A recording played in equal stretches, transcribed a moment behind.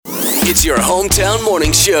It's your hometown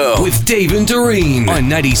morning show with Dave and Doreen on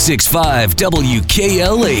 96.5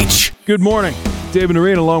 WKLH. Good morning. Dave and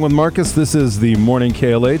Doreen along with Marcus. This is the Morning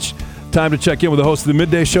KLH. Time to check in with the host of the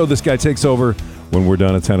Midday Show. This guy takes over when we're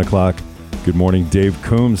done at 10 o'clock. Good morning, Dave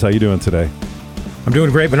Coombs. How you doing today? I'm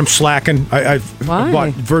doing great, but I'm slacking. I've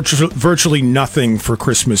bought virtually nothing for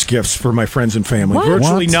Christmas gifts for my friends and family. What?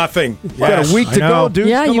 Virtually What? nothing. You got a week to go, dude.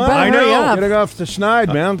 Yeah, Come you on. better I know. hurry up. Get off the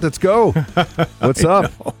schneid, man. Let's go. What's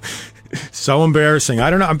up? So embarrassing. I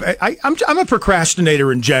don't know. I'm a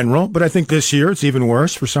procrastinator in general, but I think this year it's even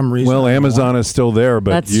worse for some reason. Well, Amazon is still there,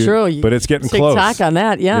 but That's true. But it's getting TikTok close. TikTok on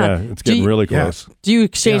that, yeah. It's getting really close. Do you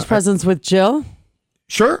exchange presents with Jill?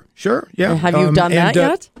 Sure. Yeah. Have you done that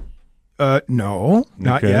yet? No,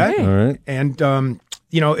 not yet. All right. And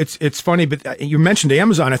it's funny, but you mentioned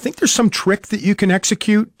Amazon. I think there's some trick that you can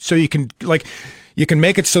execute so you can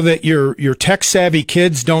make it so that your tech savvy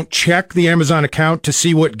kids don't check the Amazon account to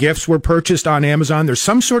see what gifts were purchased on Amazon. There's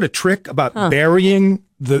some sort of trick about burying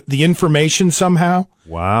the information somehow.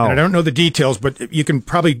 Wow. And I don't know the details, but you can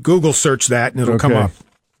probably Google search that and it'll come up.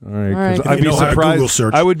 All right. 'Cause All right. I'd be You know how to Google surprised.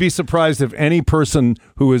 search. I would be surprised if any person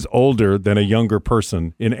who is older than a younger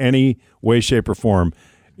person in any way, shape, or form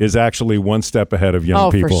is actually one step ahead of young Oh,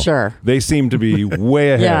 for people. sure. They seem to be way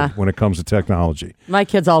ahead Yeah. when it comes to technology. My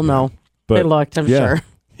kids all know. But They looked, I'm sure.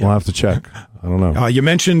 We'll have to check. I don't know. You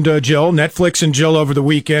mentioned Jill, Netflix and Jill over the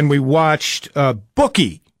weekend. We watched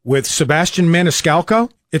Bookie with Sebastian Maniscalco.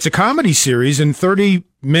 It's a comedy series in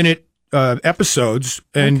 30-minute episodes,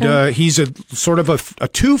 and he's a sort of a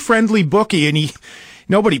too friendly bookie, and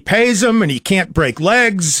nobody pays him, and he can't break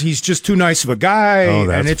legs. He's just too nice of a guy. Oh,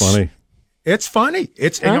 that's and funny. It's funny.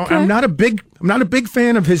 Okay. I'm not a big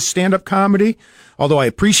fan of his stand-up comedy, although I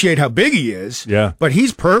appreciate how big he is. Yeah. But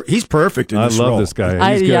he's perfect in I this love role. this guy.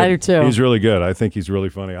 I He's good. do too. He's really good. I think he's really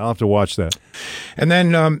funny. I'll have to watch that. And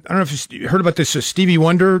then I don't know if you heard about this Stevie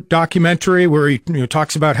Wonder documentary where he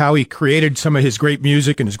talks about how he created some of his great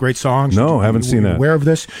music and his great songs. No, haven't seen that. Aware of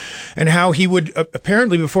this, and how he would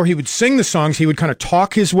apparently before he would sing the songs, he would kind of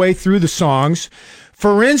talk his way through the songs.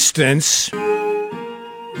 For instance,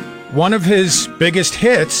 one of his biggest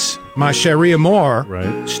hits, "Ma Chérie Amour,"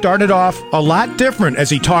 Right. started off a lot different as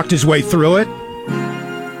he talked his way through it.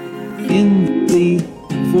 In the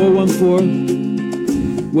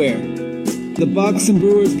 414, where the Bucks and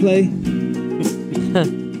Brewers play.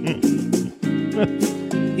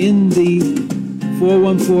 In the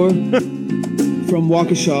 414, from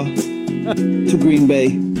Waukesha to Green Bay.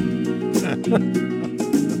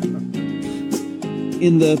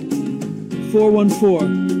 In the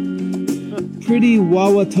 414, pretty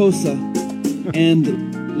Wauwatosa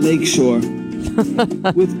and Lakeshore,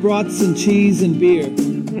 with brats and cheese and beer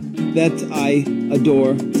that I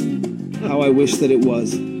adore. How I wish that it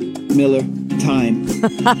was Miller time.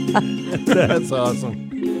 That's awesome.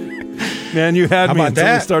 Man, you had How me about until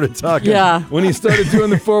that? he started talking. Yeah. When he started doing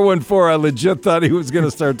the 414, I legit thought he was going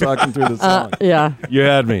to start talking through the song. Yeah. You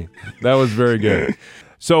had me. That was very good.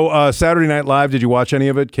 So Saturday Night Live, did you watch any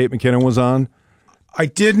of it? Kate McKinnon was on. I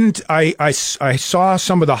didn't. I saw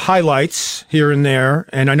some of the highlights here and there,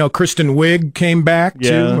 and I know Kristen Wiig came back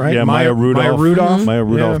too, right? Yeah, Maya Rudolph. Maya Rudolph. Maya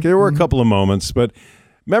Rudolph. Yeah. There were a couple of moments, but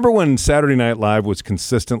remember when Saturday Night Live was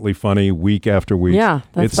consistently funny week after week? Yeah,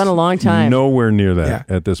 that's been a long time. Nowhere near that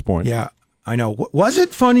at this point. Yeah, I know. Was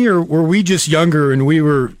it funny, or were we just younger and we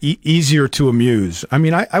were easier to amuse? I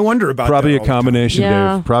mean, I wonder about Probably that a all the time. combination,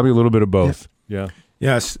 Yeah. Dave. Probably a little bit of both. Yeah.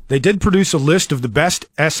 Yes, they did produce a list of the best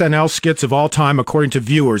SNL skits of all time according to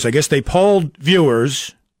viewers. I guess they polled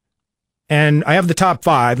viewers, and I have the top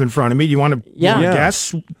 5 in front of me. Do you want to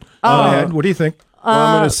guess? Go ahead. What do you think? Well,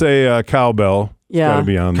 I'm going to say Cowbell. Yeah. Got to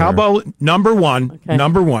be on there. Cowbell, number 1. Okay.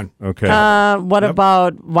 Number 1. Okay. What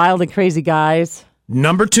about Wild and Crazy Guys?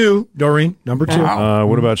 Number 2, Doreen. Number 2.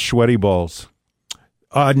 What about Sweaty Balls?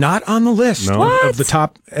 Not on the list No? of the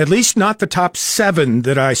top, at least not the top 7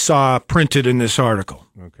 that I saw printed in this article.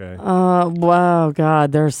 Okay. Wow,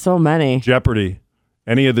 God, there's so many. Jeopardy.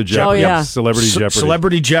 Any of the Jeopardy. Oh, yeah. Celebrity Jeopardy.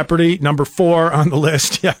 Celebrity Jeopardy, number 4 on the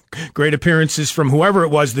list. Yeah, great appearances from whoever it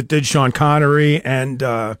was that did Sean Connery, and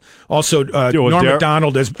also Norm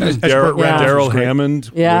Macdonald as Burt Reynolds. Daryl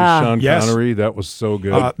Hammond. Yeah. With Sean Yes. Connery. That was so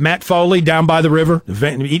good. Matt Foley, Down by the River,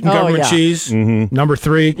 eating government cheese, number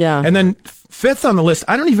 3. Yeah. And then 5th on the list,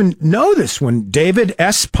 I don't even know this one, David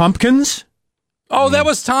S. Pumpkins. Oh, that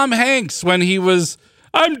was Tom Hanks when he was,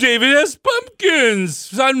 I'm David S.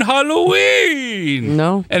 Pumpkins on Halloween.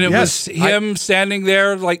 No. And it Yes, was him standing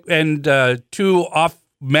there and 2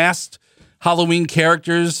 off-masked Halloween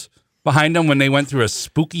characters behind him when they went through a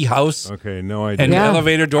spooky house. Okay, no idea. And Yeah.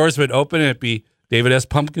 elevator doors would open and it'd be David S.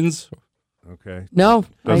 Pumpkins. Okay. No.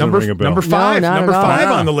 Doesn't Number ring a bell. number five. not Number at all. five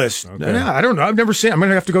Ah. on the list. Okay. Yeah, I don't know. I've never seen it. I'm going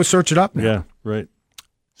to have to go search it up now. Yeah, right.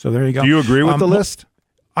 So there you go. Do you agree with the list?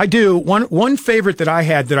 I do. One favorite that I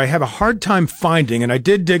had that I have a hard time finding, and I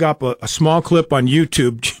did dig up a small clip on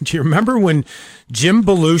YouTube. Do you remember when Jim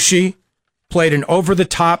Belushi played an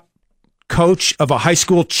over-the-top coach of a high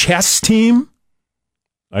school chess team?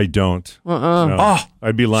 I don't. No. Oh,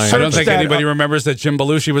 I'd be lying. I don't Search think that anybody up. remember that Jim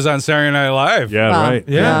Belushi was on Saturday Night Live. Yeah, Wow. right.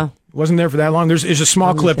 yeah. Wasn't there for that long. There's a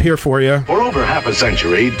small clip here for you. For over half a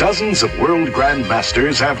century, dozens of world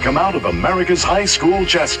grandmasters have come out of America's high school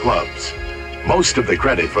chess clubs. Most of the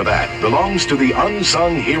credit for that belongs to the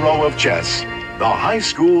unsung hero of chess, the high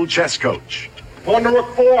school chess coach. Pawn to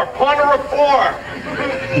rook 4. Pawn to rook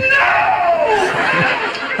 4.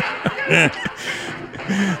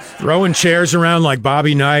 Throwing chairs around like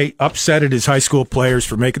Bobby Knight, upset at his high school players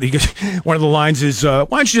for making. One of the lines is, "Why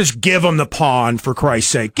don't you just give him the pawn for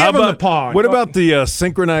Christ's sake? Give him the pawn." What about the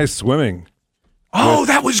synchronized swimming? Oh,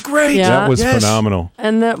 that was great. Yeah. That was Yes. phenomenal.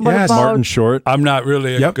 And then what Yes. about Martin Short. I'm not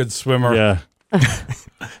really a Yep. good swimmer. Yeah.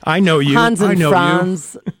 I know you. Hans I and know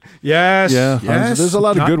Franz? you. Yes. Yeah. Yes. There's a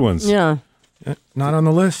lot of Not- good ones. Yeah. Not on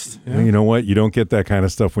the list. Yeah. And you know what? You don't get that kind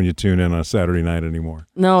of stuff when you tune in on a Saturday night anymore.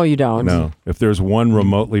 No, you don't. No. If there's one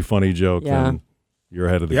remotely funny joke, Yeah. then you're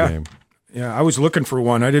ahead of the Yeah. game. Yeah, I was looking for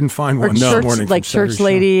one. I didn't find Or one this church, morning. like from Saturday's Church show.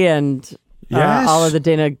 Lady and Yes. all of the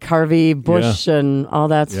Dana Carvey, Bush, and all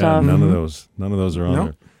that Yeah, stuff. none of those. None of those are on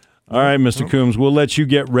Nope. there. All right, Mr. Coombs, we'll let you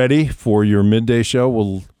get ready for your midday show.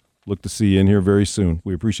 We'll look to see you in here very soon.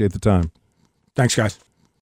 We appreciate the time. Thanks, guys.